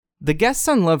The guests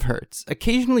on Love Hurts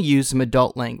occasionally use some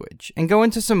adult language and go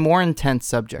into some more intense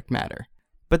subject matter.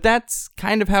 But that's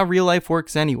kind of how real life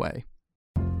works anyway.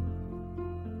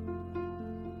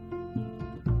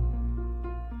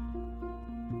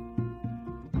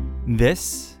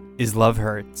 This is Love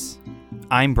Hurts.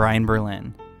 I'm Brian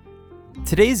Berlin.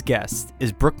 Today's guest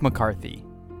is Brooke McCarthy.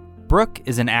 Brooke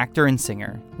is an actor and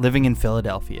singer living in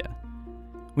Philadelphia.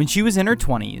 When she was in her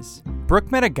 20s, Brooke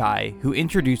met a guy who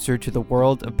introduced her to the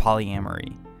world of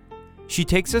polyamory. She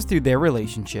takes us through their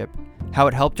relationship, how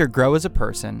it helped her grow as a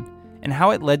person, and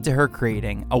how it led to her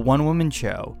creating a one-woman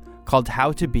show called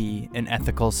How to Be an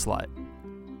Ethical Slut.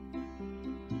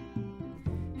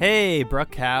 Hey,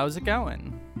 Brooke, how's it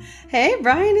going? Hey,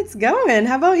 Brian, it's going.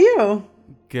 How about you?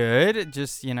 Good.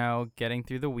 Just, getting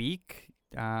through the week.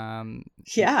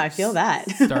 Yeah, I feel that.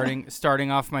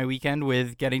 starting off my weekend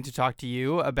with getting to talk to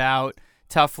you about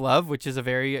tough love, which is a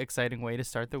very exciting way to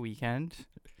start the weekend.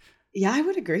 Yeah, I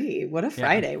would agree. What a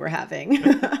Friday we're having.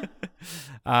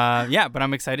 But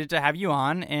I'm excited to have you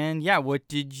on. And what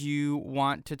did you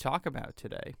want to talk about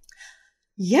today?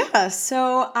 Yeah,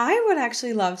 so I would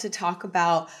actually love to talk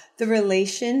about the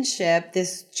relationship,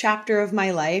 this chapter of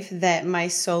my life that my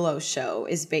solo show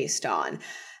is based on.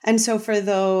 And so for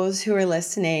those who are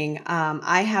listening,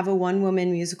 I have a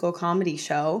one-woman musical comedy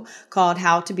show called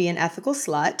How to Be an Ethical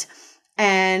Slut.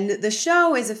 And the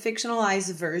show is a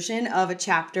fictionalized version of a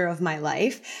chapter of my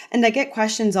life. And I get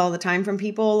questions all the time from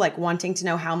people like wanting to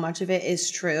know how much of it is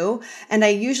true. And I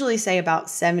usually say about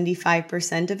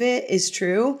 75% of it is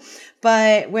true.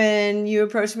 But when you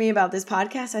approached me about this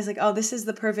podcast, I was like, oh, this is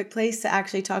the perfect place to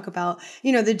actually talk about,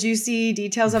 the juicy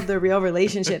details of the real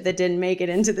relationship that didn't make it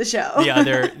into the show.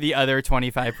 The other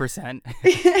 25%.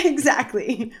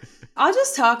 Exactly. I'll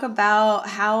just talk about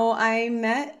how I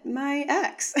met my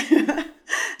ex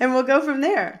and we'll go from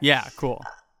there. Yeah, cool.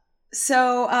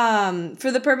 So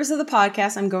for the purpose of the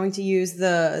podcast, I'm going to use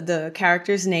the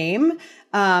character's name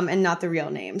and not the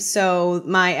real name. So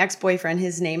my ex-boyfriend,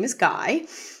 his name is Guy.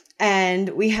 And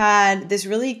we had this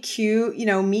really cute,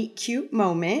 meet cute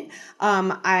moment.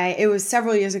 It was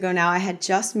several years ago now. I had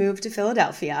just moved to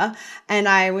Philadelphia and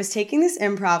I was taking this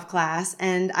improv class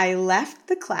and I left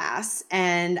the class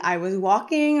and I was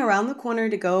walking around the corner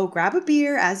to go grab a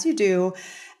beer as you do.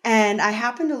 And I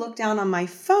happened to look down on my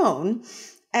phone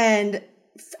and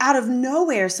out of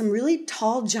nowhere, some really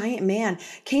tall, giant man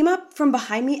came up from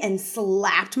behind me and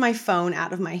slapped my phone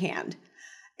out of my hand.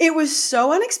 It was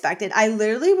so unexpected. I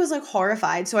literally was like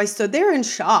horrified. So I stood there in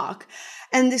shock.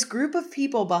 And this group of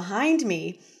people behind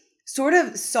me sort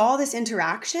of saw this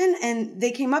interaction and they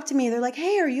came up to me. They're like,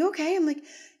 hey, are you okay? I'm like,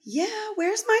 yeah,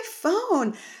 where's my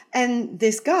phone? And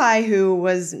this guy who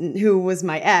was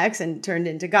my ex and turned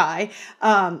into Guy,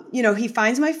 he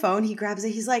finds my phone. He grabs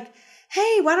it. He's like,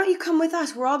 hey, why don't you come with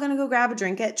us? We're all going to go grab a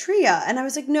drink at Tria. And I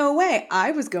was like, no way.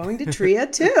 I was going to Tria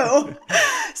too.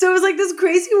 So it was like this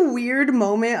crazy, weird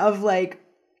moment of like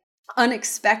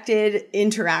unexpected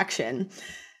interaction.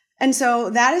 And so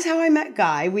that is how I met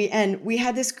Guy. We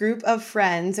had this group of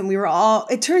friends and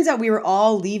it turns out we were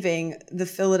all leaving the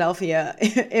Philadelphia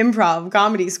improv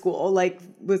comedy school, like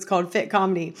what's called Fit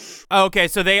Comedy. Oh, okay.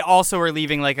 So they also were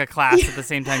leaving like a class at the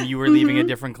same time you were leaving a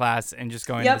different class and just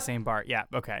going to the same bar. Yeah.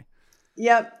 Okay.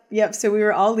 Yep. So we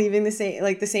were all leaving the same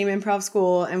improv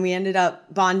school and we ended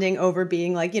up bonding over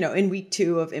being like, in week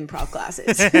 2 of improv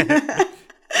classes.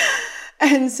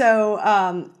 And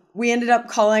so we ended up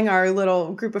calling our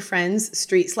little group of friends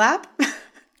Street Slap.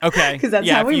 Okay. Because that's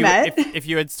how we met. If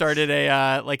you had started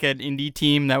an indie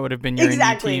team, that would have been your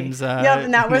indie team's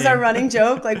and that was name. our running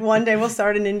joke. Like one day we'll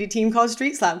start an indie team called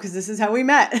Street Slap because this is how we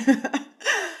met.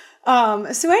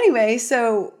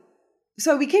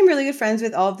 So I became really good friends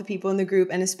with all of the people in the group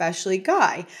and especially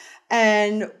Guy.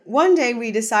 And one day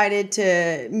we decided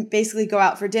to basically go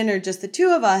out for dinner, just the two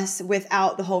of us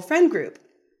without the whole friend group.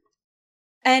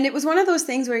 And it was one of those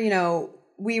things where,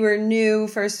 we were new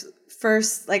first,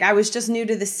 like I was just new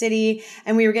to the city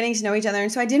and we were getting to know each other.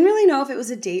 And so I didn't really know if it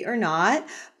was a date or not.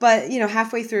 But,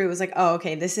 halfway through it was like, oh,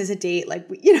 okay, this is a date. Like,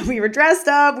 we were dressed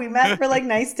up. We met for like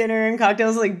nice dinner and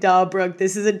cocktails. Like, duh, Brooke,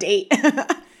 this is a date.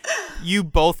 You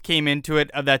both came into it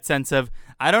of that sense of,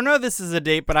 I don't know this is a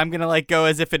date, but I'm going to like go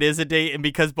as if it is a date. And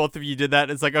because both of you did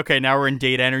that, it's like, okay, now we're in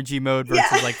date energy mode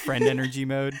versus like friend energy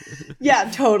mode.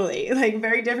 Yeah, totally. Like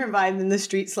very different vibe than the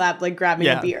Street Slap, like grabbing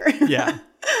a beer. Yeah.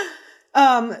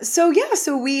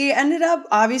 So we ended up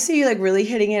obviously like really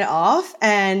hitting it off.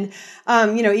 And,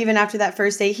 even after that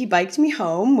first date, he biked me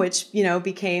home, which,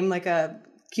 became like a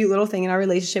cute little thing in our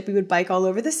relationship. We would bike all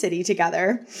over the city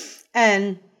together.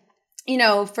 And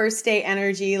first date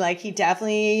energy. Like he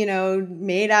definitely,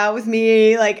 made out with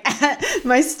me like at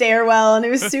my stairwell, and it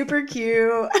was super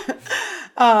cute.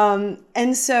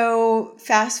 And so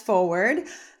fast forward,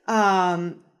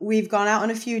 we've gone out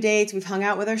on a few dates. We've hung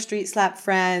out with our street slap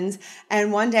friends.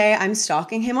 And one day I'm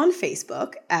stalking him on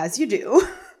Facebook, as you do.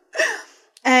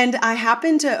 And I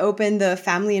happened to open the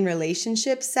family and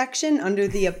relationships section under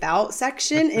the about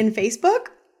section in Facebook.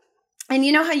 And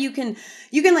you know how you can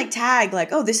like tag like,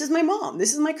 oh, this is my mom,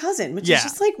 this is my cousin, which is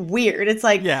just like weird. It's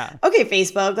like, okay,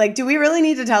 Facebook, like, do we really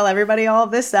need to tell everybody all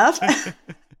of this stuff?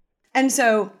 And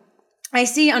so I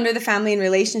see under the family and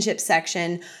relationships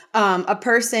section, a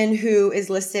person who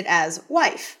is listed as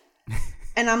wife.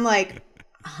 And I'm like,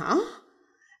 huh?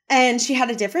 And she had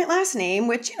a different last name,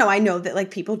 which, I know that like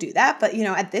people do that. But,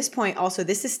 at this point also,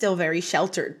 this is still very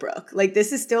sheltered Brooke. Like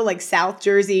this is still like South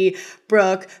Jersey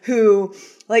Brooke who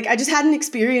like I just hadn't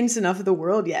experienced enough of the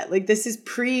world yet. Like this is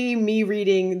pre me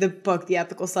reading the book, The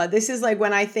Ethical Slut. This is like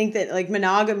when I think that like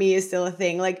monogamy is still a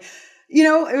thing. Like,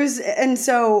 it was. And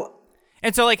so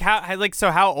like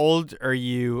how old are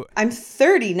you? I'm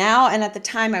 30 now. And at the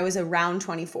time I was around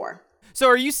 24. So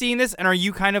are you seeing this and are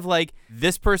you kind of like,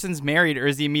 this person's married, or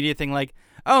is the immediate thing like,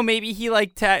 oh, maybe he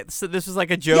like, so this was like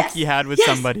a joke he had with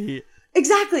somebody?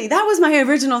 Exactly. That was my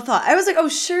original thought. I was like, oh,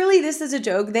 surely this is a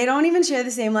joke. They don't even share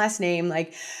the same last name.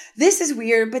 Like, this is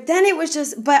weird. But then it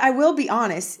was but I will be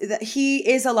honest, that he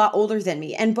is a lot older than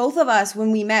me. And both of us,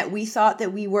 when we met, we thought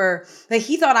that we were, like,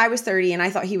 he thought I was 30 and I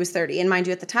thought he was 30. And mind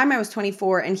you, at the time I was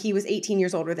 24 and he was 18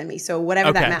 years older than me. So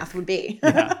whatever that math would be.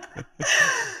 Yeah.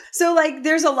 So like,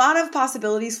 there's a lot of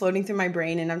possibilities floating through my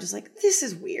brain. And I'm just like, this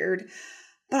is weird.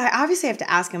 But I obviously have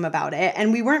to ask him about it.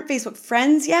 And we weren't Facebook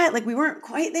friends yet. Like, we weren't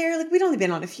quite there. Like, we'd only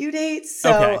been on a few dates.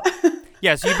 So. Okay.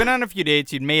 Yeah, so you've been on a few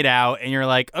dates. You'd made out. And you're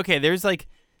like, okay, there's, like,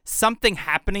 something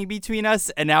happening between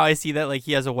us. And now I see that, like,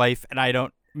 he has a wife. And I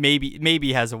don't, maybe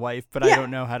he has a wife. But I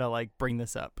don't know how to, like, bring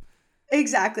this up.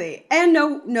 Exactly. And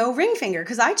no ring finger.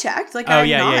 Because I checked. Like, I'm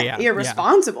not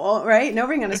irresponsible, right? No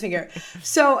ring on his finger.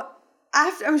 So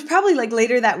after, it was probably like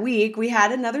later that week, we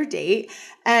had another date,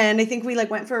 and I think we like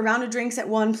went for a round of drinks at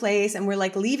one place, and we're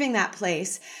like leaving that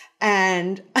place.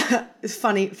 And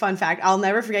fun fact, I'll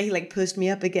never forget, he like pushed me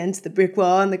up against the brick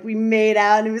wall and like we made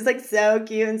out, and it was like so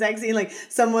cute and sexy, and like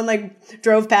someone like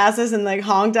drove past us and like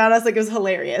honked at us. Like it was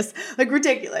hilarious, like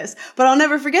ridiculous. But I'll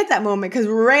never forget that moment, because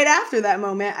right after that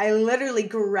moment, I literally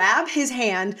grab his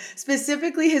hand,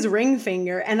 specifically his ring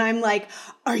finger, and I'm like,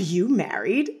 are you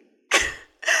married?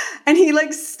 And he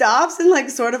like stops and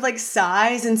like sort of like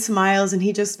sighs and smiles, and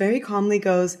he just very calmly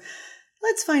goes,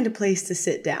 let's find a place to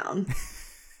sit down.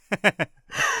 And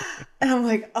I'm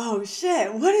like, oh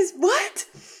shit, what?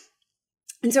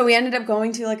 And so we ended up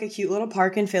going to like a cute little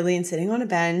park in Philly and sitting on a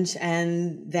bench.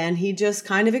 And then he just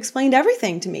kind of explained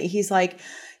everything to me. He's like,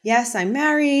 yes, I'm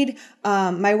married.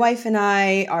 My wife and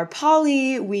I are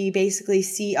poly. We basically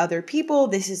see other people.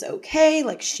 This is okay.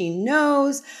 Like, she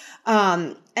knows.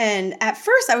 And at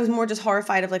first I was more just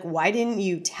horrified of like, why didn't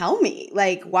you tell me?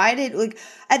 Like,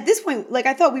 at this point, like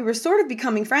I thought we were sort of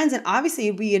becoming friends, and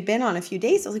obviously we had been on a few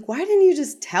dates. I was like, why didn't you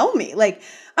just tell me? Like,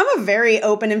 I'm a very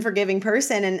open and forgiving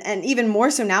person, and even more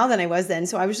so now than I was then.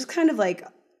 So I was just kind of like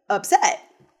upset.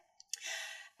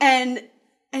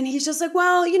 And he's just like,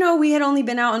 well, we had only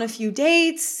been out on a few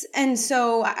dates. And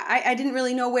so I didn't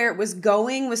really know where it was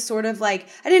going, was sort of like,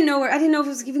 I didn't know if it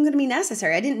was even going to be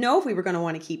necessary. I didn't know if we were going to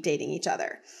want to keep dating each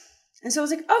other. And so I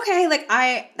was like, okay, like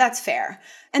that's fair.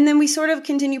 And then we sort of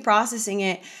continue processing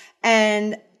it.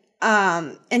 And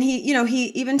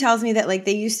he even tells me that like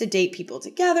they used to date people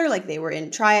together, like they were in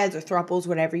triads or thruples,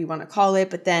 whatever you want to call it.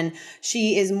 But then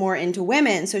she is more into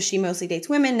women. So she mostly dates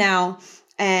women now.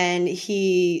 And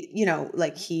he,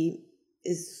 he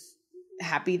is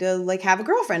happy to like have a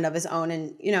girlfriend of his own,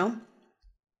 and,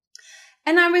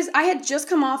 and I had just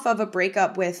come off of a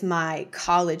breakup with my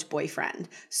college boyfriend.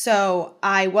 So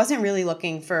I wasn't really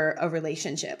looking for a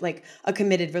relationship, like a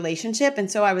committed relationship. And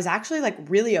so I was actually like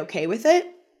really okay with it.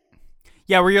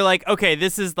 Yeah. Where you're like, okay,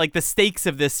 this is like the stakes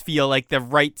of this feel like the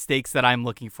right stakes that I'm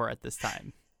looking for at this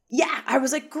time. Yeah, I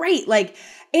was like, great. Like,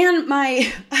 and my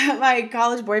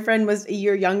college boyfriend was a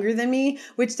year younger than me,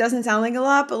 which doesn't sound like a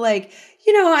lot, but like,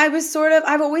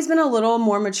 I've always been a little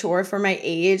more mature for my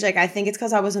age. Like, I think it's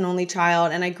because I was an only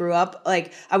child, and I grew up,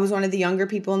 like, I was one of the younger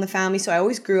people in the family. So I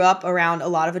always grew up around a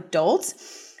lot of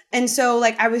adults. And so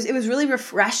like, it was really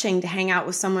refreshing to hang out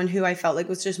with someone who I felt like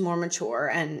was just more mature,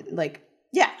 and like,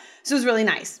 yeah, so it was really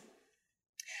nice.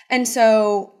 And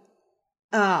so,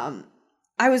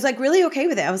 I was like really okay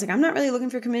with it. I was like, I'm not really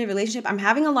looking for a committed relationship. I'm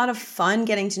having a lot of fun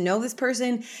getting to know this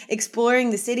person,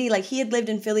 exploring the city. Like he had lived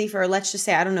in Philly for, let's just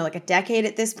say, I don't know, like a decade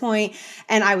at this point.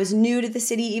 And I was new to the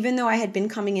city, even though I had been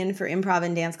coming in for improv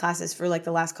and dance classes for like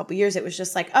the last couple years. It was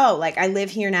just like, oh, like I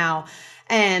live here now.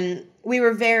 And we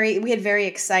had very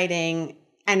exciting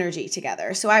energy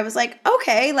together. So I was like,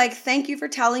 okay, like, thank you for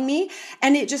telling me.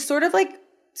 And it just sort of like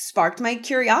sparked my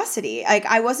curiosity. Like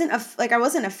I wasn't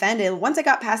offended. Once I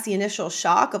got past the initial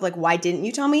shock of like, why didn't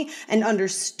you tell me, and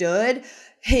understood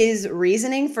his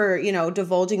reasoning for,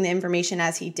 divulging the information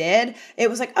as he did, it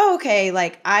was like, oh, okay,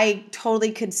 like I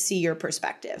totally could see your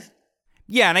perspective.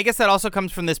 Yeah, and I guess that also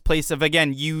comes from this place of,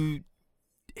 again,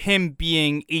 him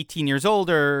being 18 years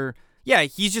older. Yeah,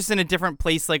 he's just in a different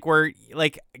place, like where,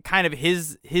 like, kind of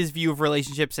his view of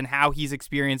relationships and how he's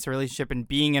experienced a relationship and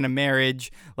being in a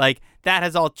marriage, like, that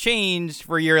has all changed,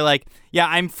 where you're like, yeah,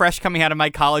 I'm fresh coming out of my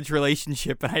college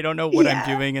relationship and I don't know what I'm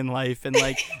doing in life. And,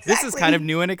 like, Exactly. This is kind of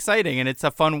new and exciting, and it's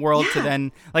a fun world to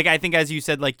then, like, I think, as you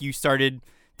said, like, you started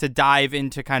to dive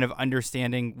into kind of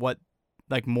understanding what,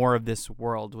 like, more of this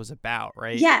world was about,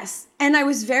 right? Yes. And I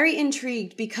was very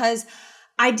intrigued because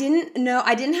I didn't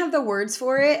have the words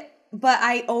for it, but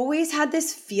I always had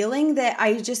this feeling that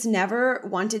I just never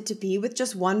wanted to be with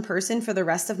just one person for the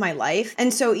rest of my life.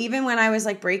 And so even when I was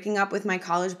like breaking up with my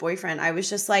college boyfriend, I was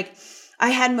just like, I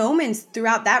had moments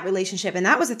throughout that relationship, and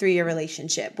that was a 3-year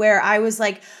relationship, where I was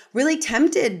like really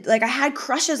tempted. Like I had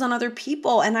crushes on other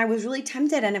people and I was really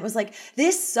tempted, and it was like,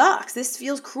 this sucks. This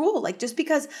feels cruel. Like just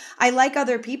because I like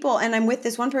other people and I'm with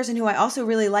this one person who I also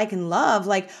really like and love,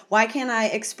 like why can't I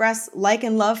express like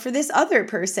and love for this other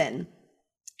person?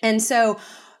 And so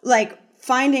like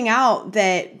finding out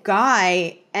that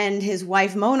Guy and his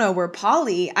wife Mona were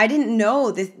poly, I didn't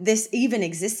know that this even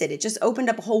existed. It just opened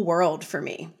up a whole world for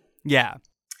me. Yeah.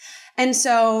 And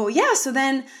so, so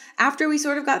then after we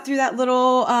sort of got through that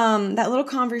little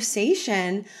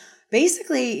conversation,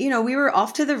 basically, we were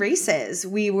off to the races.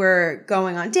 We were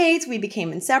going on dates. We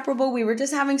became inseparable. We were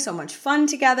just having so much fun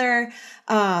together.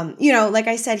 Like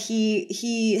I said,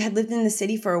 he had lived in the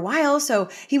city for a while, so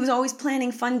he was always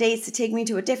planning fun dates to take me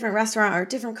to a different restaurant or a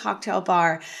different cocktail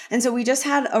bar. And so we just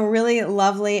had a really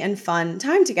lovely and fun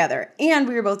time together. And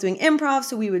we were both doing improv,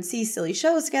 so we would see silly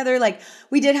shows together. Like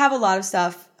we did have a lot of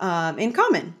stuff in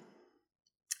common.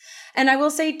 And I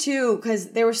will say too,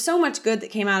 because there was so much good that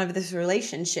came out of this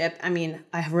relationship. I mean,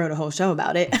 I wrote a whole show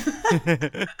about it.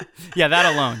 Yeah,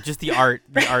 that alone, just the art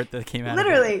that came out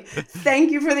Literally, of it.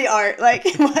 Thank you for the art. Like,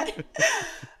 what?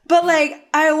 But like,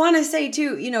 I want to say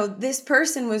too, this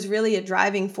person was really a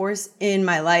driving force in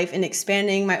my life in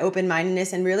expanding my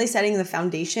open-mindedness and really setting the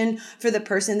foundation for the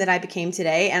person that I became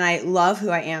today. And I love who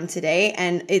I am today.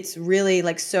 And it's really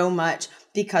like so much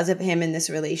because of him in this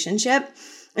relationship.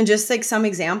 And just like some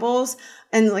examples,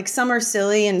 and like some are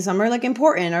silly and some are like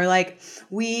important, or like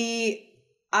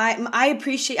I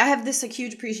have this like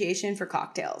huge appreciation for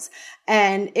cocktails,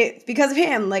 and it because of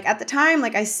him. Like at the time,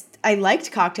 like I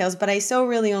liked cocktails, but I so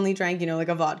really only drank, like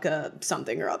a vodka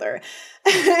something or other.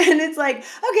 And it's like,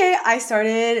 okay, I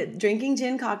started drinking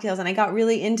gin cocktails and I got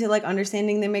really into like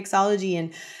understanding the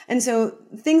mixology and so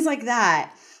things like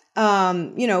that.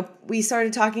 We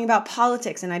started talking about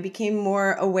politics and I became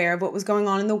more aware of what was going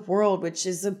on in the world, which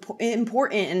is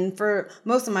important. And for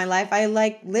most of my life, I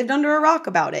like lived under a rock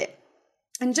about it.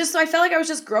 And just so I felt like I was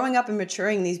just growing up and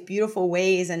maturing in these beautiful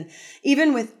ways. And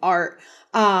even with art,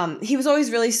 he was always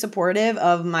really supportive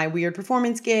of my weird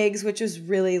performance gigs, which was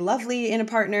really lovely in a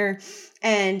partner.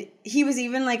 And he was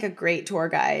even like a great tour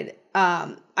guide.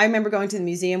 I remember going to the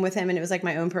museum with him, and it was like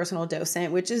my own personal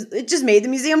docent, it just made the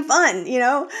museum fun,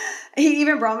 He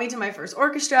even brought me to my first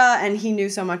orchestra, and he knew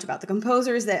so much about the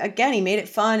composers that, again, he made it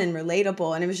fun and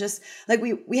relatable. And it was just like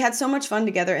we had so much fun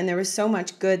together, and there was so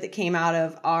much good that came out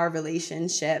of our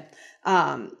relationship.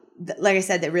 Like I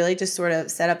said, that really just sort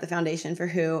of set up the foundation for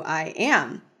who I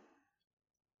am.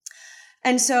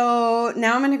 And so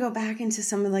now I'm going to go back into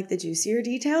some of like the juicier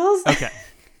details. Okay.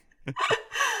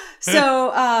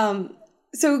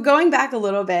 So going back a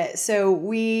little bit, so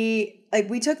we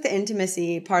took the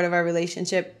intimacy part of our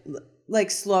relationship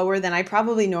like slower than I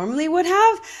probably normally would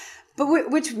have, but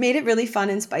which made it really fun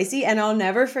and spicy. And I'll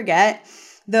never forget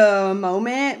the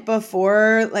moment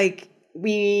before like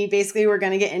we basically were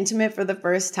going to get intimate for the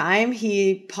first time.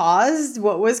 He paused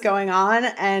what was going on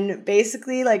and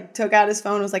basically like took out his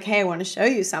phone, was like, hey, I want to show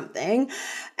you something.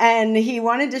 And he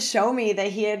wanted to show me that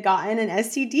he had gotten an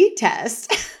STD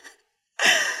test.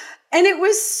 And it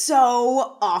was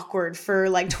so awkward for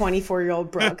like 24-year-old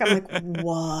Brooke. I'm like,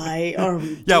 why are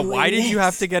we doing why did this? you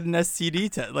have to get an STD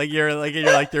test? Like you're like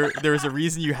there was a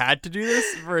reason you had to do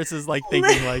this versus like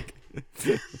thinking like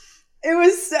It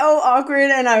was so awkward,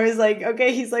 and I was like,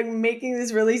 okay, he's like making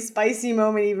this really spicy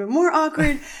moment even more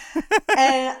awkward.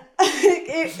 And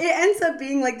it ends up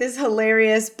being like this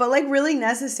hilarious, but like really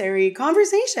necessary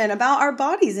conversation about our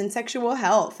bodies and sexual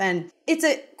health. And it's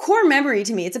a core memory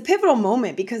to me. It's a pivotal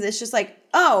moment because it's just like,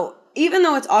 oh, even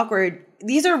though it's awkward,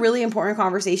 these are really important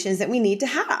conversations that we need to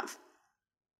have.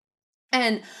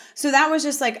 And so that was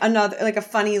just like another, like a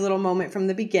funny little moment from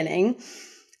the beginning.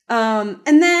 And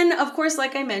then, of course,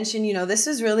 like I mentioned, you know, this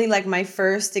is really like my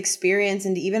first experience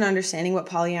into even understanding what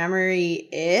polyamory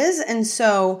is. And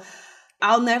so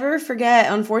I'll never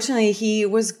forget, unfortunately, he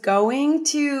was going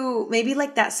to maybe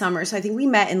like that summer. So I think we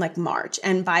met in like March.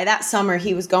 And by that summer,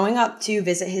 he was going up to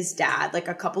visit his dad, like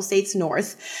a couple states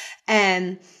north.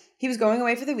 And he was going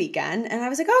away for the weekend. And I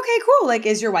was like, okay, cool. Like,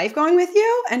 is your wife going with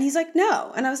you? And he's like,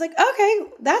 no. And I was like, okay,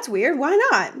 that's weird. Why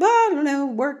not? Well, I don't know,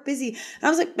 work, busy. And I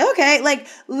was like, okay, like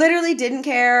literally didn't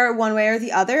care one way or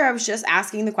the other. I was just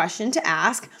asking the question to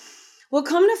ask. Well,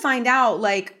 come to find out,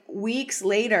 like weeks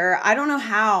later, I don't know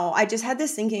how, I just had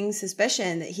this sinking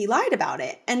suspicion that he lied about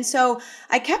it. And so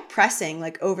I kept pressing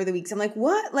like over the weeks. I'm like,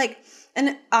 what? Like,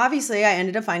 and obviously I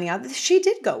ended up finding out that she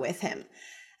did go with him.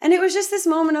 And it was just this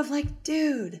moment of like,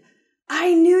 dude,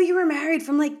 I knew you were married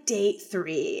from like date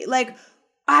 3. Like,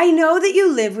 I know that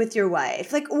you live with your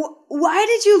wife. Like, why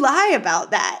did you lie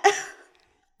about that?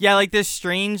 Yeah, like this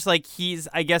strange, like he's,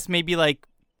 I guess maybe like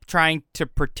trying to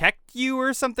protect you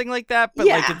or something like that. But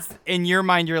like it's in your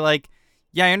mind, you're like,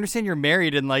 yeah, I understand you're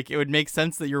married and like it would make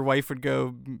sense that your wife would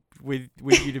go with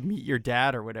you to meet your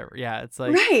dad or whatever. Yeah, it's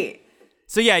like. Right.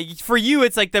 So yeah, for you,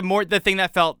 it's like the thing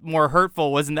that felt more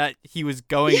hurtful wasn't that he was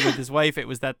going with his wife. It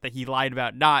was that he lied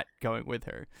about not going with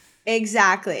her.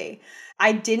 Exactly.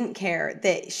 I didn't care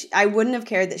that I wouldn't have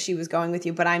cared that she was going with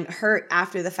you, but I'm hurt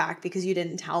after the fact because you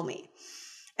didn't tell me.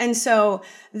 And so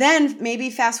then maybe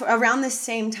fast forward around the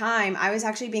same time, I was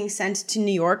actually being sent to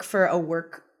New York for a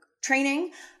work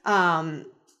training. I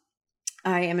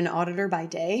am an auditor by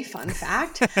day, fun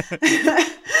fact.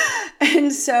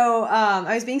 And so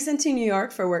I was being sent to New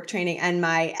York for work training, and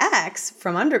my ex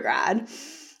from undergrad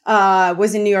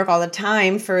was in New York all the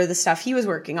time for the stuff he was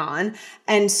working on.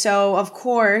 And so, of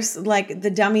course, like the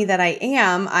dummy that I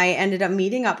am, I ended up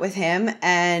meeting up with him,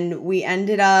 and we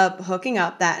ended up hooking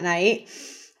up that night.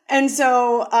 And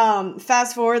so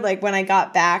fast forward, like when I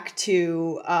got back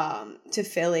to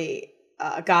Philly,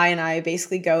 a guy and I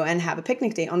basically go and have a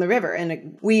picnic date on the river.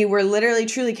 And we were literally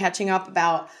truly catching up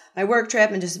about my work trip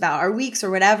and just about our weeks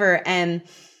or whatever. And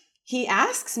he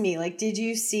asks me, like, did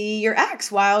you see your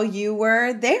ex while you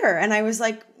were there? And I was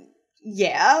like,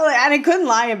 yeah. And I couldn't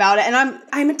lie about it. And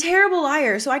I'm a terrible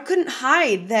liar. So I couldn't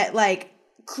hide that, like,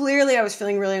 clearly I was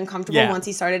feeling really uncomfortable once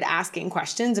he started asking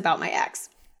questions about my ex.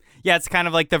 Yeah, it's kind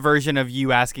of like the version of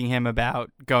you asking him about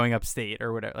going upstate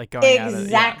or whatever, like going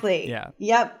exactly. out of,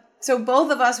 yeah. Yep. So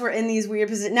both of us were in these weird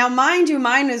positions. Now, mind you,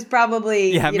 mine was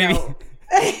probably, maybe.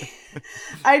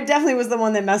 I definitely was the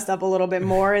one that messed up a little bit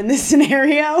more in this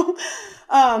scenario.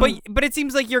 But it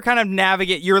seems like you're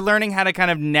learning how to kind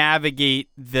of navigate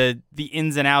the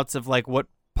ins and outs of like what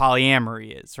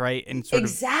polyamory is, right? And sort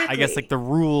of, I guess, like the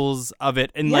rules of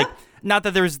it. And like, not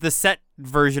that there's the set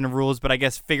version of rules, but I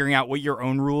guess figuring out what your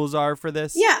own rules are for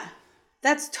this. Yeah.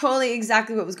 That's totally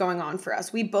exactly what was going on for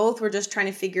us. We both were just trying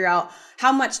to figure out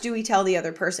how much do we tell the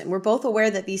other person. We're both aware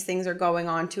that these things are going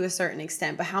on to a certain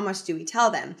extent, but how much do we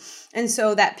tell them? And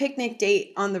so that picnic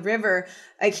date on the river,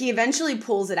 like he eventually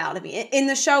pulls it out of me. In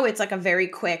the show, it's like a very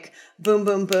quick boom,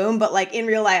 boom, boom. But like in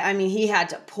real life, I mean, he had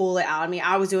to pull it out of me.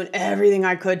 I was doing everything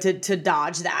I could to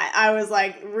dodge that. I was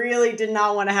like, really did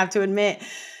not want to have to admit.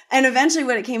 And eventually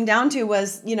what it came down to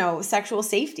was, sexual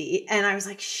safety. And I was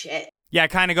like, shit. Yeah,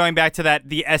 kind of going back to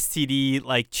the STD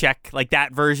like check, like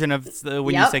that version of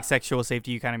when you say sexual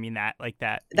safety, you kind of mean that, like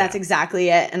that. That's exactly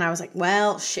it. And I was like,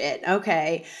 well, shit,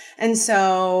 okay. And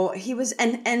so he was,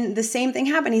 and the same thing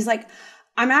happened. He's like,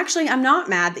 I'm not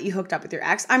mad that you hooked up with your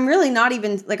ex. I'm really not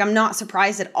even, like, I'm not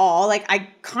surprised at all. Like, I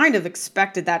kind of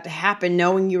expected that to happen,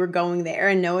 knowing you were going there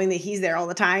and knowing that he's there all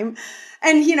the time.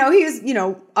 And, he was,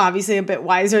 obviously a bit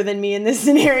wiser than me in this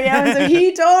scenario. And so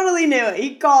he totally knew it.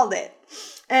 He called it.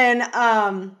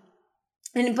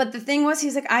 But the thing was,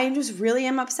 he's like, I just really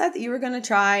am upset that you were going to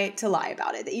try to lie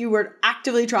about it, that you were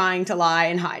actively trying to lie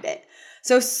and hide it.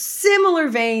 So similar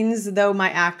veins, though my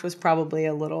act was probably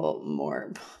a little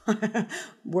more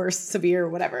worse, severe,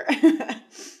 whatever.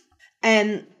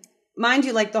 And mind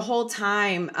you, like the whole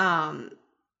time,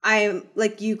 I,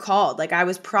 like you called, like I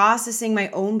was processing my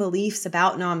own beliefs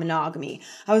about non-monogamy.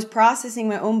 I was processing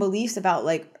my own beliefs about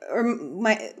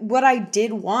what I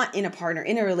did want in a partner,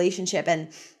 in a relationship. And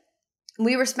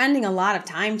we were spending a lot of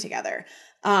time together.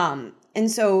 And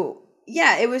so,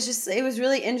 yeah, it was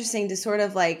really interesting to sort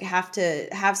of like have to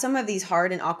have some of these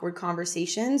hard and awkward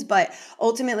conversations. But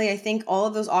ultimately, I think all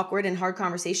of those awkward and hard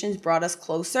conversations brought us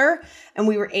closer, and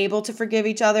we were able to forgive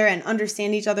each other and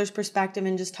understand each other's perspective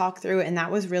and just talk through it. And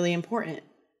that was really important.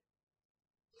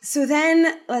 So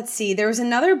then, let's see, there was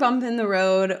another bump in the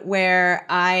road where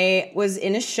I was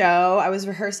in a show. I was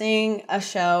rehearsing a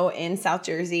show in South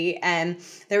Jersey, and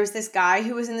there was this guy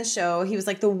who was in the show. He was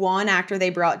like the one actor they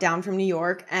brought down from New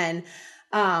York, and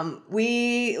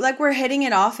we like were hitting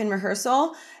it off in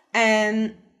rehearsal,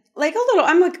 and like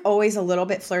I'm like always a little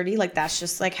bit flirty. Like that's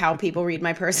just like how people read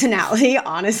my personality,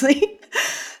 honestly.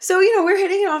 So, we're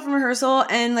hitting it off in rehearsal,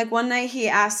 and like one night he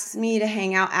asks me to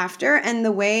hang out after, and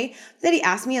the way that he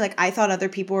asked me, like I thought other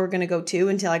people were going to go too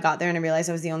until I got there and I realized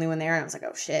I was the only one there, and I was like,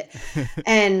 oh shit.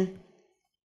 And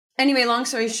anyway, long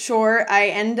story short,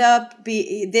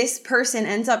 this person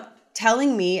ends up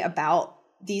telling me about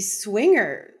these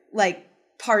swinger like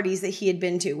parties that he had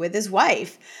been to with his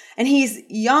wife. And he's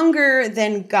younger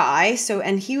than Guy.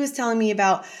 And he was telling me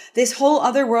about this whole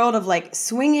other world of like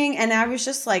swinging. And I was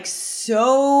just like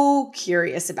so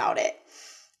curious about it.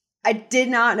 I did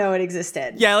not know it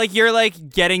existed. Yeah, like you're like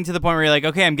getting to the point where you're like,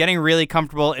 okay, I'm getting really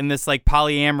comfortable in this like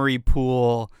polyamory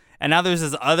pool. And now there's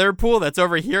this other pool that's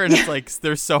over here, and it's like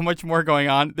there's so much more going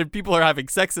on. People are having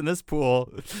sex in this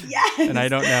pool. Yes. And I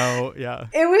don't know. Yeah.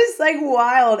 It was like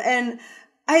wild. And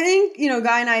I think,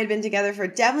 Guy and I had been together for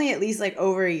definitely at least like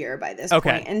over a year by this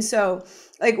point. And so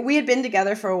like we had been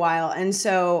together for a while. And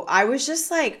so I was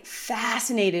just like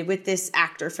fascinated with this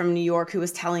actor from New York who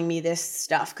was telling me this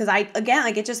stuff. Cause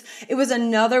it was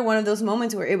another one of those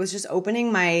moments where it was just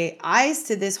opening my eyes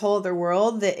to this whole other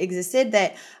world that existed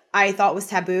that I thought was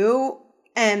taboo.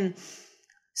 And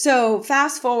so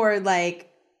fast forward, like,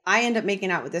 I end up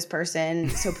making out with this person,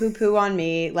 so poo-poo on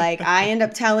me. Like, I end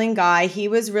up telling Guy. He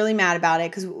was really mad about it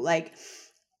because, like,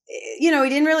 he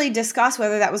didn't really discuss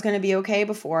whether that was going to be okay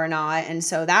before or not. And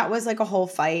so that was, like, a whole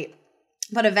fight.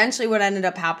 But eventually what ended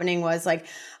up happening was, like,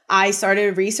 I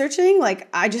started researching. Like,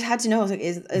 I just had to know. I was like,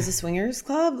 is a swingers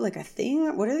club, like, a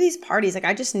thing? What are these parties? Like,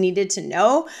 I just needed to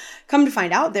know. Come to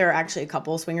find out, there are actually a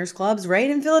couple of swingers clubs right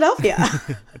in Philadelphia.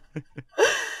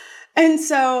 And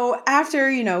so after,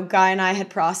 Guy and I had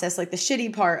processed like the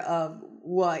shitty part of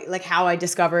how I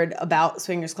discovered about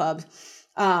swingers clubs,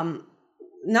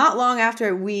 not long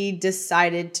after we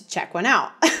decided to check one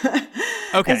out.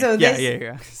 Okay. So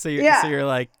yeah. So you're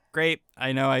like, great.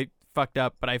 I know I fucked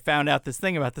up, but I found out this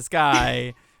thing about this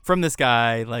guy from this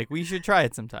guy. Like, we should try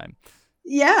it sometime.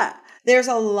 Yeah. There's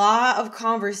a lot of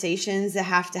conversations that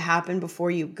have to happen before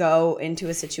you go into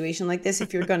a situation like this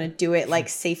if you're going to do it like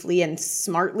safely and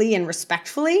smartly and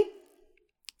respectfully.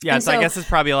 Yeah, so I guess it's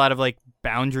probably a lot of like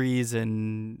boundaries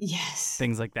and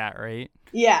things like that, right?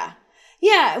 Yeah.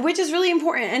 Yeah, which is really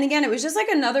important. And again, it was just like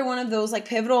another one of those like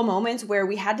pivotal moments where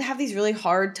we had to have these really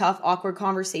hard, tough, awkward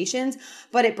conversations,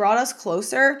 but it brought us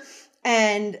closer.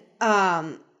 And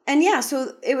yeah,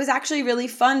 so it was actually really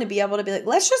fun to be able to be like,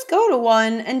 let's just go to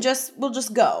one and we'll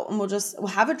just go and we'll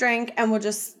have a drink and we'll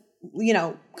just,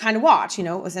 kind of watch,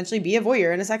 essentially be a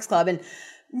voyeur in a sex club, and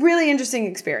really interesting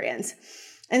experience.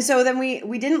 And so then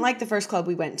we didn't like the first club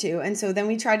we went to. And so then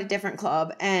we tried a different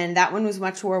club, and that one was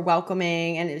much more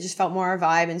welcoming and it just felt more our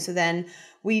vibe. And so then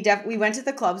we went to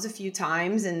the clubs a few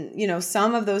times, and,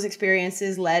 some of those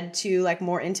experiences led to like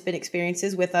more intimate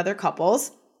experiences with other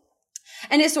couples.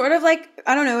 And it's sort of like,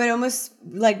 I don't know, it almost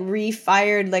like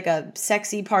refired like a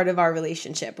sexy part of our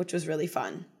relationship, which was really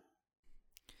fun.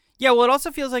 Yeah, well, it also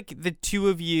feels like the two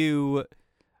of you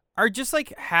are just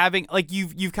like having, like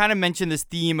you've kind of mentioned this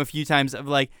theme a few times of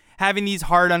like having these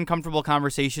hard, uncomfortable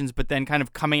conversations, but then kind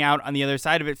of coming out on the other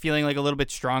side of it feeling like a little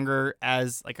bit stronger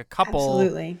as like a couple.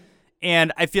 Absolutely.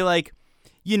 And I feel like,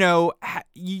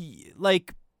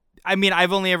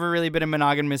 I've only ever really been in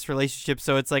monogamous relationships,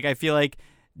 so it's like I feel like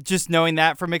just knowing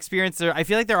that from experience, I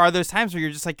feel like there are those times where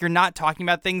you're just like, you're not talking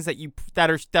about things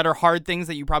that are hard things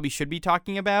that you probably should be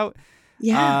talking about.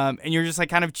 Yeah. And you're just like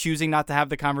kind of choosing not to have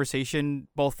the conversation,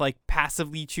 both like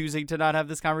passively choosing to not have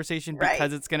this conversation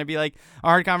because it's going to be like a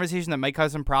hard conversation that might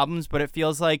cause some problems. But it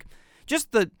feels like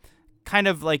just the kind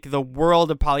of like the world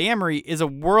of polyamory is a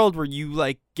world where you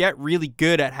like get really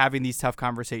good at having these tough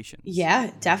conversations.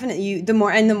 Yeah, definitely. The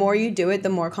more you do it, the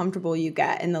more comfortable you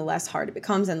get, and the less hard it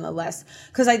becomes, and the less,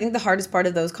 because I think the hardest part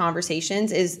of those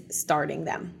conversations is starting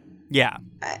them. Yeah.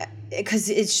 Because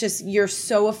it's just, you're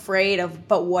so afraid of,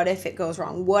 but what if it goes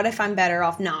wrong? What if I'm better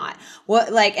off not?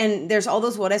 And there's all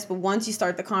those what ifs, but once you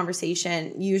start the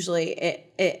conversation, usually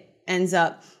it ends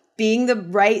up being the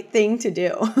right thing to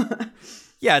do.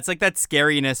 Yeah, it's like that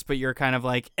scariness, but you're kind of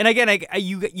like, and again,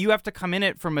 you have to come in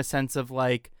it from a sense of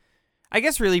like, I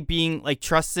guess really being like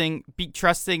trusting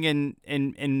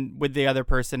in with the other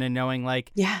person and knowing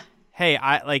like, Yeah. hey,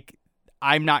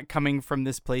 I'm not coming from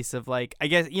this place of like, I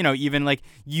guess, even like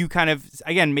you kind of,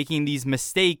 again, making these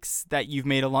mistakes that you've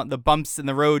made along the bumps in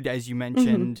the road, as you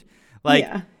mentioned, like,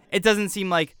 it doesn't seem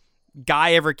like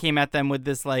Guy ever came at them with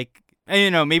this, like,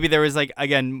 maybe there was like,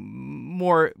 again,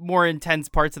 more intense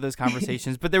parts of those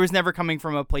conversations, but there was never coming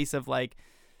from a place of like,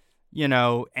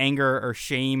 anger or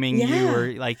shaming you,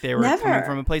 or like they were coming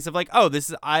from a place of like, oh, this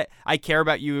is, I care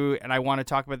about you and I want to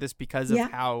talk about this because of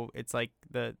how it's like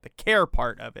the care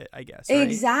part of it, I guess. Right?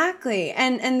 Exactly.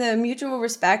 And the mutual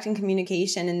respect and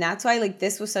communication. And that's why like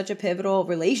this was such a pivotal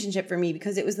relationship for me,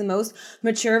 because it was the most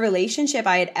mature relationship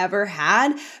I had ever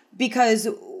had, because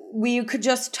we could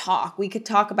just talk. We could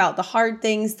talk about the hard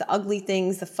things, the ugly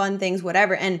things, the fun things,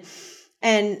 whatever.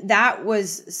 And that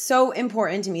was so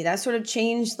important to me. That sort of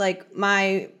changed like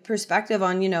my perspective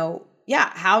on,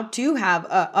 how to have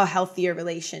a healthier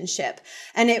relationship.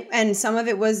 And some of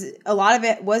it was, a lot of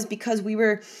it was because we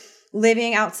were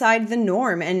living outside the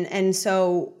norm. And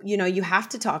so, you have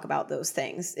to talk about those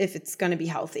things if it's going to be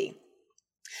healthy.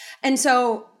 And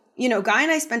so, Guy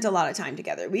and I spent a lot of time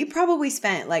together. We probably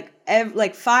spent like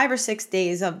 5 or 6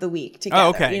 days of the week together. Oh,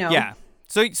 okay. Yeah.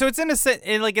 So it's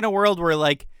in a world where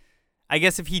like, I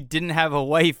guess if he didn't have a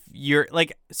wife, you're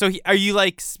like, so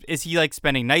is he like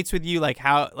spending nights with you? Like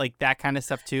how, like that kind of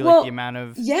stuff too? Well, like the amount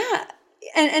of. Yeah.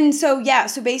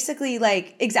 So basically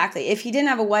like, exactly. If he didn't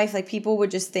have a wife, like people would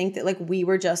just think that like we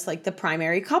were just like the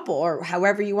primary couple or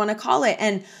however you want to call it.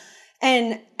 And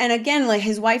again, like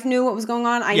his wife knew what was going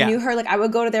on. I knew her. Like I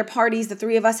would go to their parties. The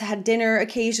three of us had dinner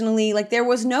occasionally. Like there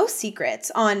was no secrets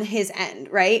on his end,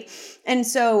 right? And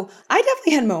so I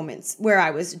definitely had moments where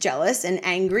I was jealous and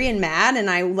angry and mad. And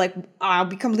I'll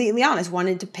be completely honest,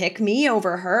 wanted to pick me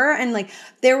over her. And like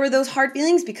there were those hard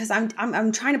feelings because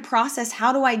I'm trying to process,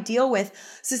 how do I deal with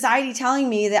society telling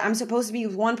me that I'm supposed to be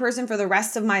with one person for the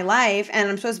rest of my life and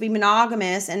I'm supposed to be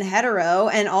monogamous and hetero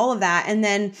and all of that. And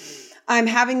then I'm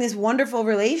having this wonderful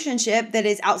relationship that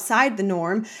is outside the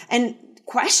norm and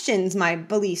questions my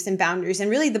beliefs and boundaries and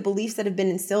really the beliefs that have been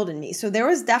instilled in me. So there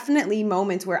was definitely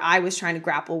moments where I was trying to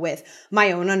grapple with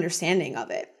my own understanding of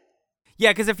it.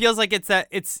 Yeah, because it feels like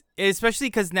it's especially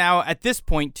because now at this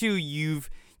point too, you've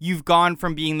gone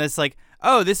from being this like,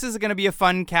 oh, this is going to be a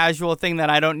fun, casual thing that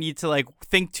I don't need to like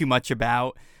think too much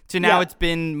about, to now it's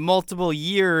been multiple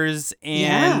years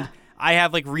and I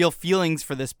have like real feelings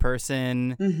for this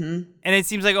person. And it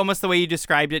seems like almost the way you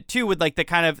described it too, with like the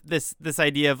kind of this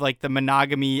idea of like the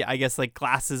monogamy, I guess like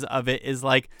glasses of it is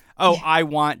like, oh, I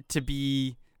want to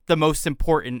be the most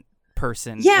important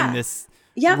person in this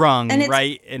rung,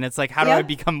 right? And it's like, how do I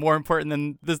become more important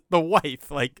than the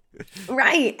wife? Like,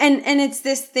 right. And it's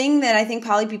this thing that I think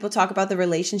poly people talk about, the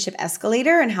relationship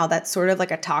escalator, and how that's sort of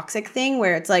like a toxic thing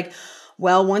where it's like,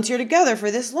 well, once you're together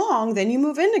for this long, then you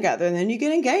move in together, and then you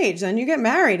get engaged, then you get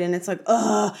married. And it's like,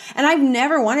 ugh. And I've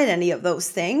never wanted any of those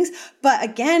things. But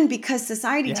again, because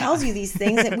society tells you these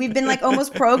things, that we've been like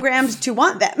almost programmed to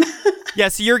want them. Yeah,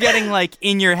 so you're getting like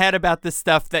in your head about this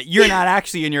stuff that you're not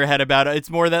actually in your head about.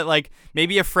 It's more that like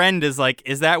maybe a friend is like,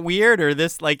 is that weird? Or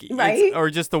this like,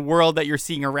 or just the world that you're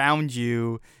seeing around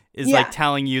you is like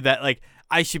telling you that like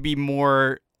I should be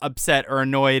more upset or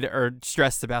annoyed or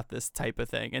stressed about this type of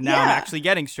thing. And now I'm actually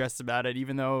getting stressed about it,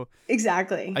 even though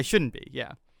I shouldn't be.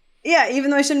 Yeah, even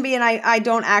though I shouldn't be, and I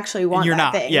don't actually want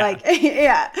that thing. Yeah. Like,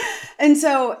 And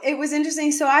so it was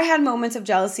interesting. So I had moments of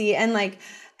jealousy and like,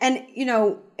 and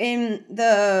in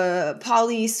the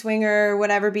poly, swinger,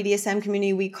 whatever BDSM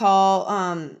community, we call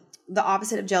the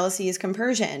opposite of jealousy is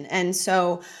compersion. And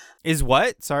so is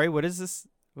what? Sorry, what is this?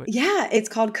 What? Yeah, it's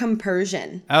called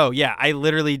compersion. Oh, yeah. I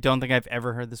literally don't think I've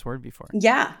ever heard this word before.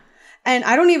 Yeah. And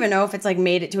I don't even know if it's like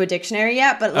made it to a dictionary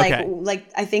yet, but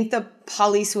like I think the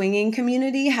poly swinging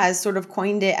community has sort of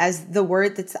coined it as the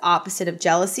word that's the opposite of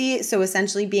jealousy. So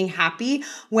essentially being happy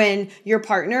when your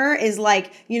partner is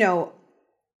like,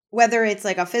 whether it's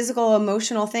like a physical,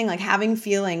 emotional thing, like having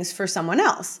feelings for someone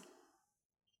else.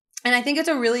 And I think it's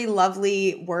a really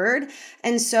lovely word.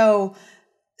 And so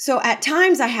at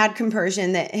times I had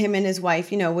compersion that him and his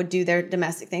wife, would do their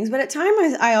domestic things. But at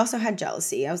times I also had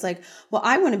jealousy. I was like, well,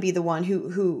 I want to be the one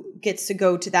who gets to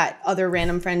go to that other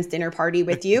random friend's dinner party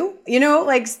with you,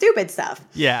 like stupid stuff.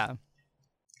 Yeah.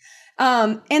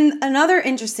 And another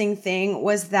interesting thing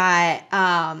was that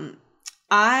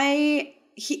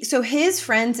so his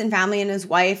friends and family and his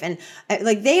wife and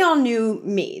like they all knew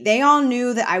me. They all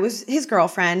knew that I was his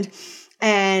girlfriend.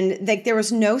 And like there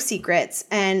was no secrets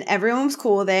and everyone was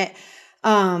cool with it.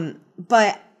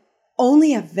 But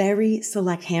only a very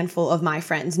select handful of my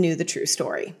friends knew the true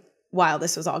story while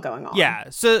this was all going on. Yeah.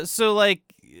 So like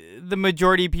the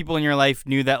majority of people in your life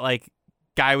knew that like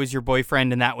guy was your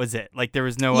boyfriend and that was it. Like there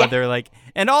was no other like,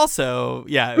 and also,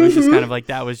 yeah, it was just kind of like,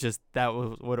 that was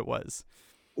what it was.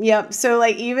 Yep. So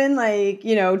like even like,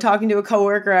 you know, talking to a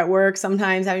coworker at work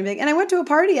sometimes having to be like, and I went to a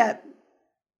party at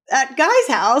Guy's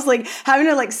house, like having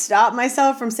to like stop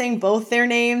myself from saying both their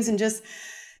names and just.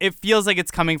 It feels like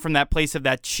it's coming from that place of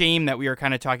that shame that we were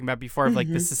kind of talking about before of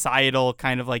like the societal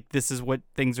kind of like, this is what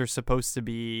things are supposed to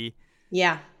be.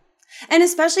 Yeah. And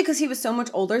especially because he was so much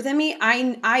older than me,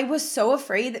 I was so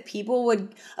afraid that people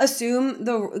would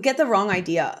get the wrong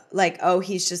idea. Like, oh,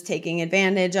 he's just taking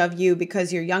advantage of you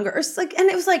because you're younger. Or like,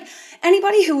 and it was like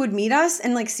anybody who would meet us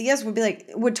and like see us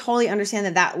would totally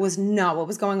understand that was not what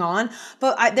was going on.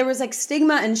 But there was like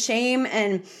stigma and shame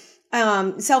and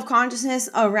self-consciousness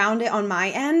around it on my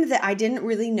end that I didn't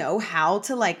really know how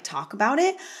to like talk about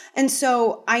it. And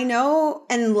so I know,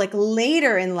 and like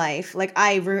later in life, like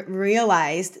I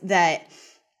realized that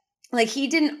like he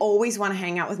didn't always want to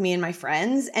hang out with me and my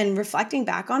friends, and reflecting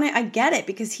back on it, I get it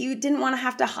because he didn't want to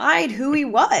have to hide who he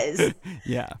was.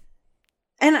 Yeah.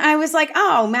 And I was like,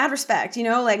 oh, mad respect, you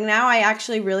know, like now I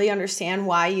actually really understand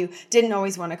why you didn't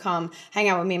always want to come hang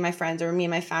out with me and my friends or me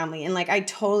and my family. And like, I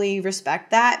totally respect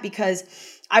that because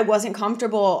I wasn't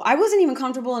comfortable. I wasn't even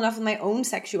comfortable enough with my own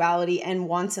sexuality and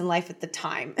wants in life at the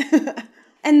time.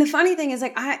 And the funny thing is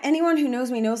like, anyone who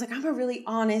knows me knows like I'm a really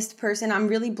honest person. I'm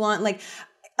really blunt. Like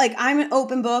I'm an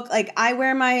open book. Like I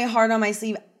wear my heart on my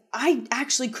sleeve. I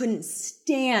actually couldn't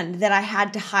stand that I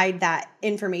had to hide that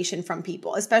information from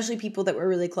people, especially people that were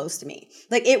really close to me.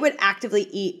 Like it would actively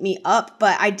eat me up,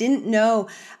 but I didn't know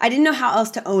how else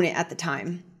to own it at the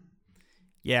time.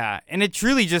 Yeah. And it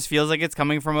truly just feels like it's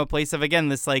coming from a place of, again,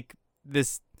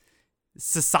 this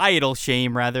societal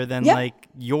shame rather than like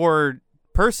your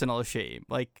personal shame.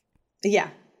 Like, yeah,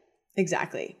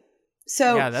 exactly.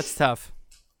 So yeah, that's tough.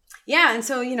 Yeah, and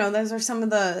so, you know, those are some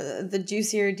of the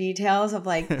juicier details of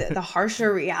like the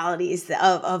harsher realities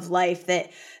of life that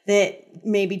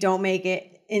maybe don't make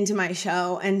it into my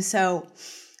show. And so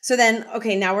then,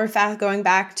 okay, now we're going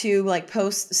back to like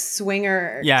post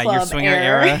swinger club your swinger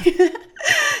era.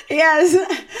 Yes.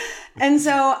 And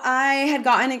so I had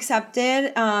gotten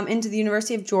accepted into the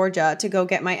University of Georgia to go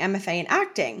get my MFA in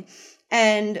acting.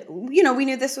 And, you know, we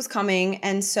knew this was coming.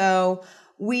 And so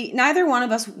neither one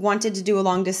of us wanted to do a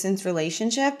long distance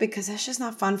relationship because that's just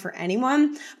not fun for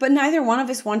anyone, but neither one of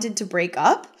us wanted to break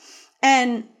up.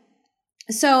 And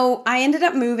so I ended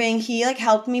up moving. He like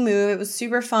helped me move. It was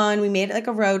super fun. We made it like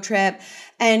a road trip,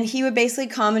 and he would basically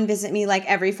come and visit me like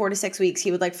every 4 to 6 weeks. He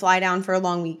would like fly down for a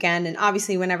long weekend. And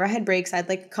obviously whenever I had breaks, I'd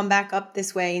like come back up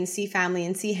this way and see family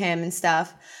and see him and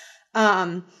stuff.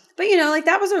 But you know, like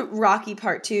that was a rocky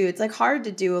part too. It's like hard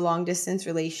to do a long distance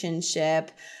relationship.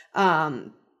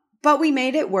 But we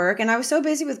made it work, and I was so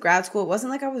busy with grad school. It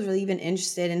wasn't like I was really even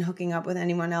interested in hooking up with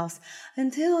anyone else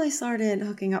until I started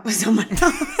hooking up with someone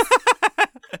else.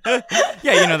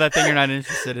 Yeah, you know that thing you're not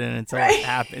interested in until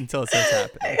until it starts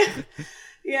happening.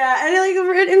 Yeah, and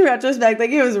like in retrospect,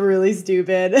 like it was really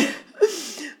stupid.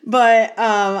 But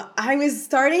I was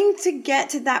starting to get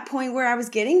to that point where I was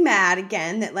getting mad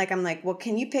again. That like I'm like, well,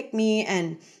 can you pick me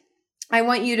and I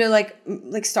want you to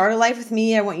like start a life with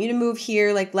me. I want you to move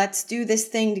here. Like, let's do this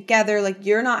thing together. Like,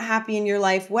 you're not happy in your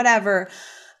life, whatever.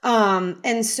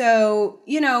 And so,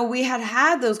 you know, we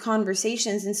had those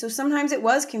conversations. And so sometimes it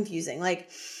was confusing. Like,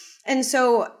 and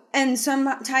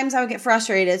sometimes I would get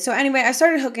frustrated. So anyway, I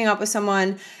started hooking up with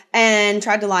someone and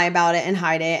tried to lie about it and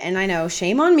hide it. And I know,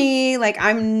 shame on me. Like,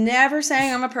 I'm never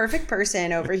saying I'm a perfect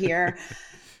person over here.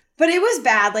 But it was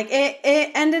bad. Like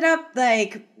it ended up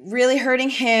like really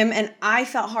hurting him, and I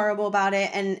felt horrible about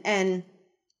it. And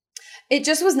it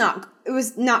just was not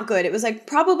good. It was like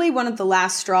probably one of the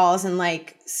last straws and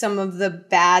like some of the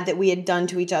bad that we had done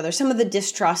to each other, some of the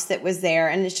distrust that was there.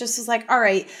 And it's just like, all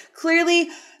right, clearly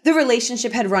the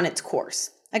relationship had run its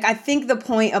course. Like, I think the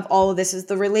point of all of this is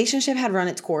the relationship had run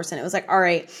its course, and it was like, all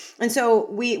right. And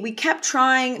so we kept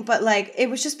trying, but like, it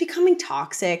was just becoming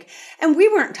toxic, and we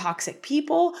weren't toxic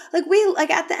people. Like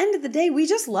at the end of the day, we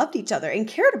just loved each other and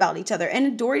cared about each other and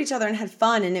adored each other and had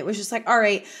fun. And it was just like, all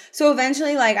right. So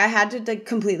eventually, like, I had to like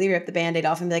completely rip the Band-Aid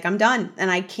off and be like, I'm done. And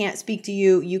I can't speak to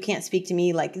you. You can't speak to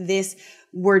me. Like this,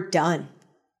 we're done.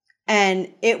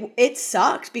 And it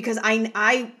sucked because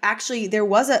I actually, there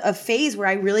was a phase where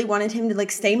I really wanted him to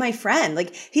like stay my friend.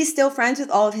 Like, he's still friends with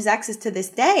all of his exes to this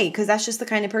day because that's just the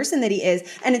kind of person that he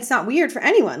is. And it's not weird for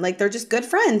anyone. Like, they're just good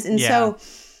friends. And so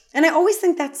And I always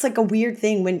think that's like a weird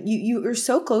thing when you are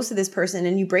so close to this person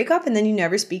and you break up and then you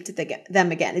never speak to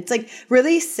them again. It's like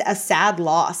really a sad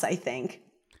loss, I think.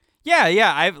 Yeah.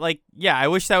 I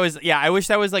wish that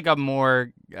was like a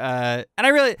more, and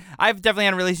I've definitely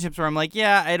had relationships where I'm like,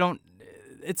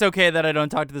 it's okay that I don't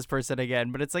talk to this person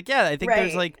again. But it's like, I think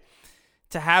there's like,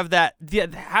 to have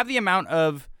the amount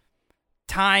of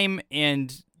time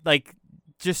and like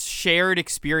just shared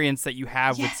experience that you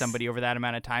have with somebody over that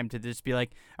amount of time to just be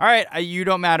like, all right, you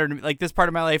don't matter to me. Like this part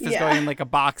of my life is going in like a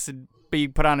box and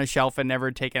being put on a shelf and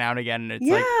never taken out again. And it's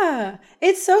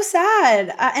it's so sad.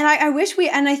 And I wish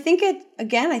and I think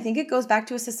it goes back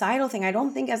to a societal thing. I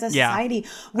don't think as a society,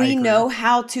 we know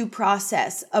how to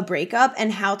process a breakup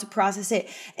and how to process it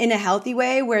in a healthy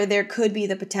way where there could be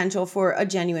the potential for a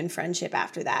genuine friendship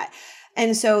after that.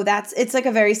 And so it's like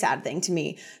a very sad thing to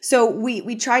me. So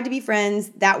we tried to be friends.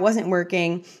 That wasn't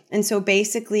working. And so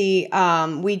basically,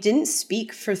 we didn't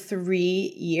speak for 3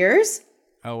 years.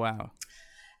 Oh, wow.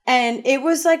 And it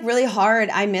was like really hard.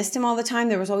 I missed him all the time.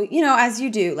 There was always, as you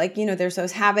do, like, there's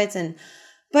those habits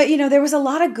but there was a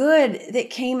lot of good that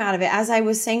came out of it. As I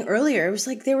was saying earlier, it was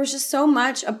like, there was just so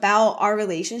much about our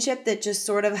relationship that just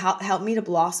sort of helped me to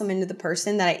blossom into the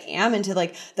person that I am, into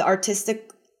like the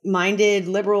artistic minded,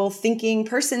 liberal thinking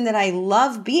person that I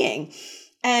love being.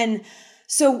 And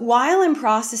so while I'm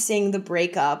processing the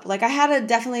breakup, like I had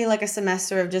definitely like a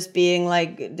semester of just being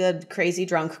like the crazy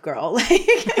drunk girl, like,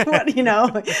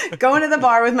 going to the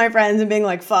bar with my friends and being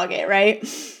like, fuck it. Right.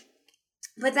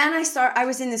 But then I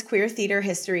was in this queer theater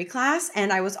history class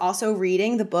and I was also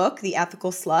reading the book, The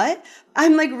Ethical Slut.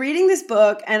 I'm like reading this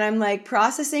book and I'm like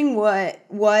processing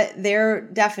what their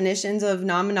definitions of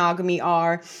non-monogamy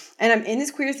are. And I'm in this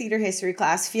queer theater history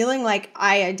class feeling like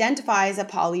I identify as a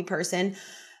poly person,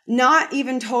 not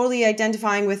even totally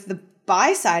identifying with the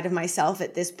bi side of myself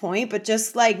at this point, but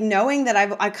just like knowing that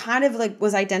I kind of like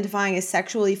was identifying as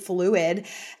sexually fluid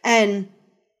and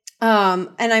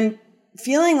I'm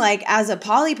feeling like as a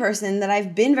poly person that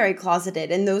I've been very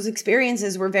closeted, and those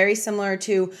experiences were very similar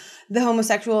to the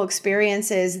homosexual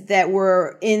experiences that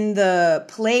were in the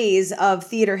plays of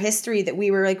theater history that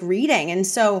we were like reading. And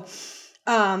so,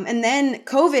 and then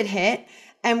COVID hit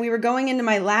and we were going into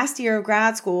my last year of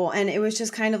grad school, and it was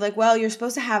just kind of like, well, you're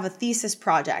supposed to have a thesis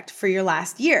project for your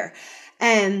last year.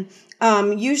 And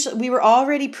usually we were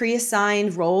already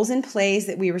pre-assigned roles in plays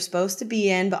that we were supposed to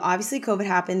be in, but obviously COVID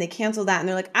happened. They canceled that and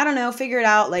they're like, I don't know, figure it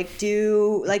out. Like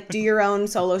do your own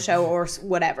solo show or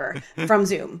whatever from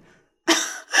Zoom.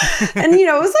 And it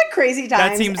was like crazy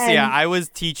times. That seems, I was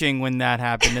teaching when that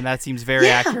happened, and that seems very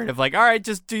accurate of like, all right,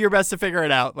 just do your best to figure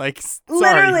it out. Like, sorry.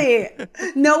 Literally,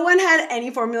 no one had any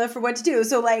formula for what to do.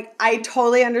 So like, I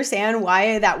totally understand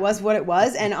why that was what it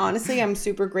was. And honestly, I'm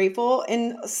super grateful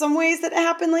in some ways that it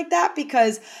happened like that,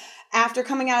 because after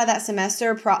coming out of that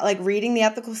semester, like reading The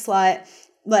Ethical Slut,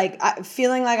 like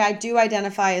feeling like I do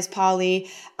identify as poly,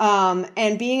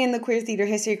 and being in the queer theater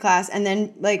history class, and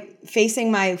then like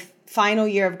facing my final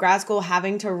year of grad school,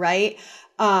 having to write,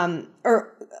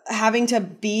 or having to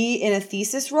be in a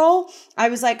thesis role, I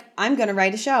was like, I'm going to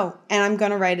write a show and I'm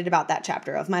going to write it about that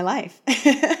chapter of my life.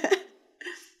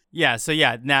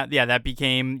 That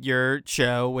became your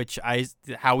show, which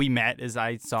how we met is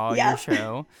I saw your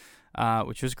show,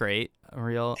 which was great.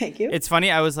 Thank you. It's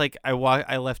funny. I was like, I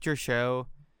left your show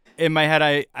in my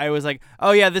head. I was like,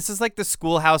 oh yeah, this is like the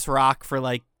Schoolhouse Rock for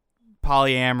like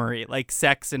polyamory, like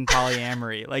sex and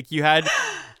polyamory. Like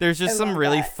there's just some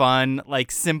really fun, like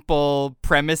simple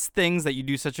premise things that you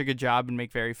do such a good job and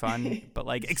make very fun, but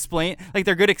like explain, like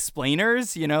they're good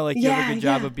explainers, like you have a good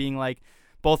job of being like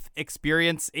both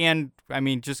experience and, I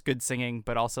mean, just good singing,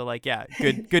 but also like,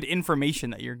 good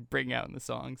information that you're bringing out in the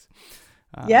songs.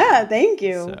 Thank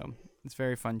you. So it's a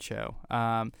very fun show.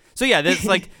 This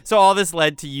like, so all this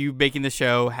led to you making the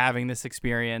show, having this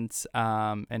experience,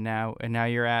 and now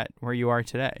you're at where you are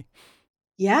today.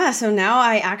 Yeah, so now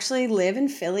I actually live in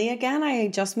Philly again. I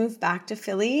just moved back to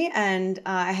Philly, and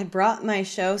I had brought my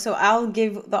show. So I'll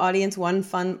give the audience one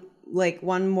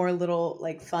more little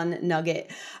like fun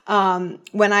nugget.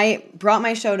 When I brought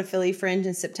my show to Philly Fringe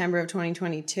in September of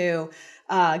 2022,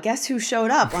 guess who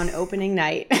showed up on opening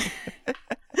night?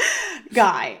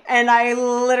 Guy. And I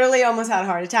literally almost had a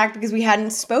heart attack because we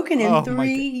hadn't spoken in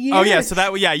 3 years. Oh yeah,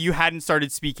 so you hadn't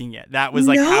started speking yet. That was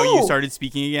like how you started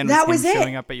speaking again. That was it.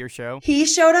 Showing up at your show. He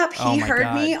showed up. He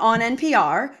heard me on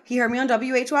NPR. He heard me on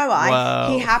WHYY.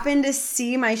 Whoa. He happened to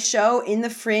see my show in the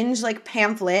Fringe like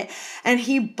pamphlet, and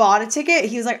he bought a ticket.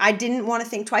 He was like, I didn't want to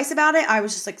think twice about it. I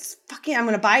was just like, fuck it, I'm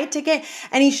gonna buy a ticket.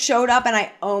 And he showed up, and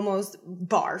I almost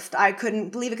barfed. I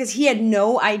couldn't believe it because he had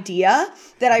no idea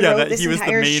that I wrote this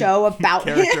entire show about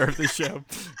character of the show.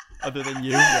 other than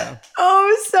you. Yeah. Oh,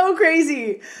 it was so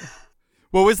crazy.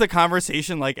 What was the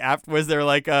conversation like after? Was there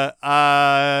like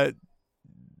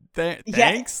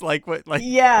thanks? Like what? Like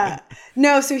yeah.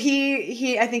 No, so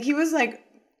he I think he was like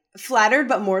flattered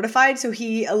but mortified. So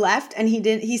he left and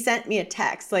he sent me a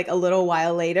text like a little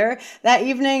while later that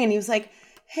evening and he was like,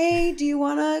 hey, do you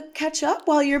want to catch up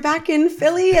while you're back in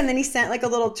Philly? And then he sent like a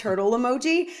little turtle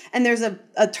emoji and there's a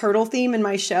turtle theme in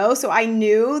my show. So I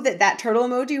knew that turtle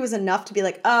emoji was enough to be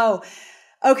like, oh,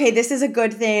 okay, this is a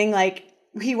good thing. Like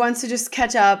he wants to just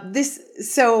catch up.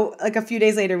 So like a few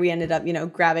days later, we ended up,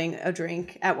 grabbing a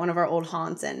drink at one of our old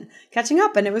haunts and catching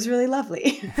up. And it was really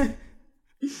lovely.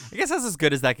 I guess that's as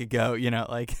good as that could go,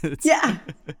 like. Yeah.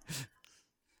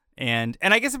 And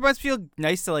I guess it must feel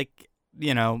nice to like,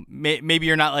 maybe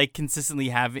you're not like consistently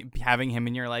having him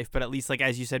in your life, but at least like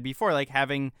as you said before, like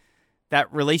having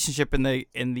that relationship in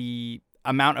the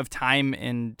amount of time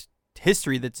and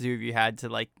history that the two of you had to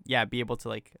like be able to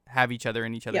like have each other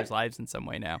in each other's lives in some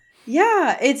way now.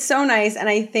 Yeah, it's so nice. And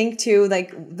I think too,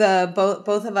 like both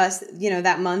of us,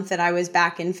 that month that I was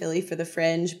back in Philly for the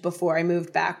Fringe before I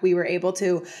moved back, we were able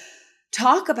to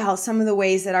talk about some of the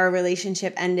ways that our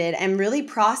relationship ended and really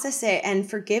process it and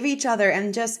forgive each other.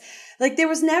 And just like, there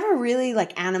was never really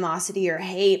like animosity or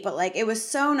hate, but like, it was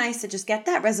so nice to just get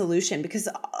that resolution because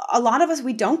a lot of us,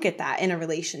 we don't get that in a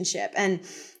relationship and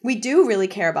we do really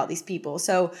care about these people.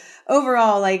 So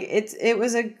overall, like it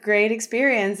was a great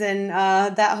experience. And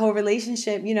that whole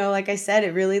relationship, like I said,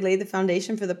 it really laid the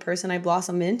foundation for the person I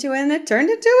blossomed into and it turned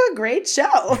into a great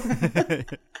show.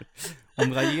 I'm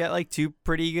glad you got like two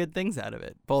pretty good things out of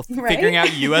it. Both figuring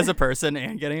out you as a person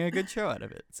and getting a good show out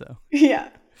of it. So yeah.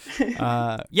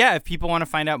 If people want to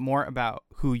find out more about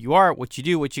who you are, what you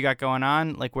do, what you got going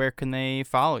on, like where can they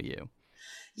follow you?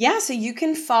 Yeah, so you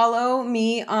can follow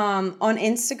me on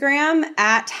Instagram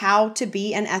at How to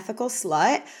Be an Ethical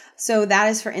Slut. So that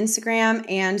is for Instagram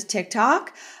and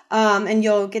TikTok. And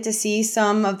you'll get to see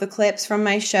some of the clips from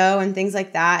my show and things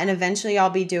like that. And eventually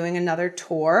I'll be doing another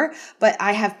tour. But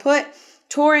I have put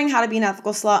touring How to Be an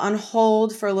Ethical Slut on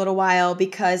hold for a little while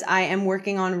because I am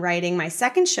working on writing my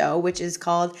second show, which is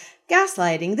called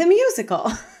Gaslighting the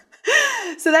Musical.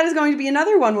 So that is going to be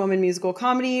another one-woman musical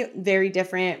comedy, very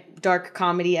different, dark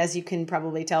comedy, as you can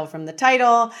probably tell from the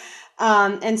title.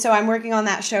 And so I'm working on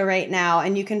that show right now,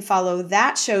 and you can follow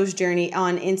that show's journey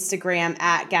on Instagram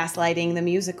at Gaslighting the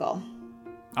Musical.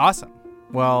 Awesome.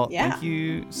 Well, Thank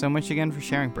you so much again for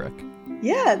sharing, Brooke.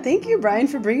 Yeah, thank you, Brian,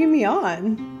 for bringing me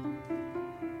on.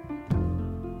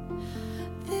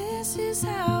 This is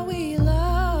how we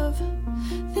love.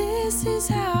 This is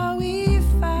how we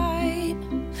fight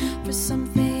for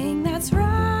something that's right.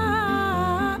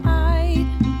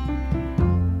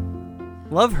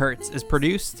 Love Hurts is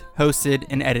produced, hosted,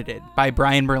 and edited by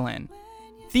Brian Berlin.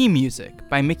 Theme music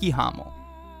by Mickey Hommel.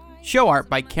 Show art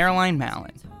by Caroline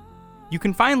Mallon. You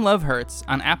can find Love Hurts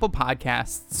on Apple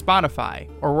Podcasts, Spotify,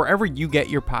 or wherever you get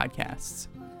your podcasts.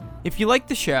 If you like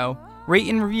the show, rate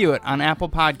and review it on Apple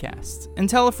Podcasts, and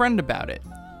tell a friend about it.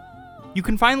 You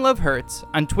can find Love Hurts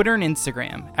on Twitter and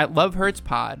Instagram at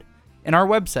LoveHurtsPod, and our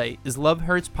website is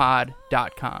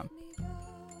lovehurtspod.com.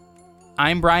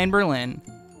 I'm Brian Berlin,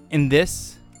 and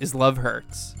this is Love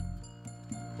Hurts.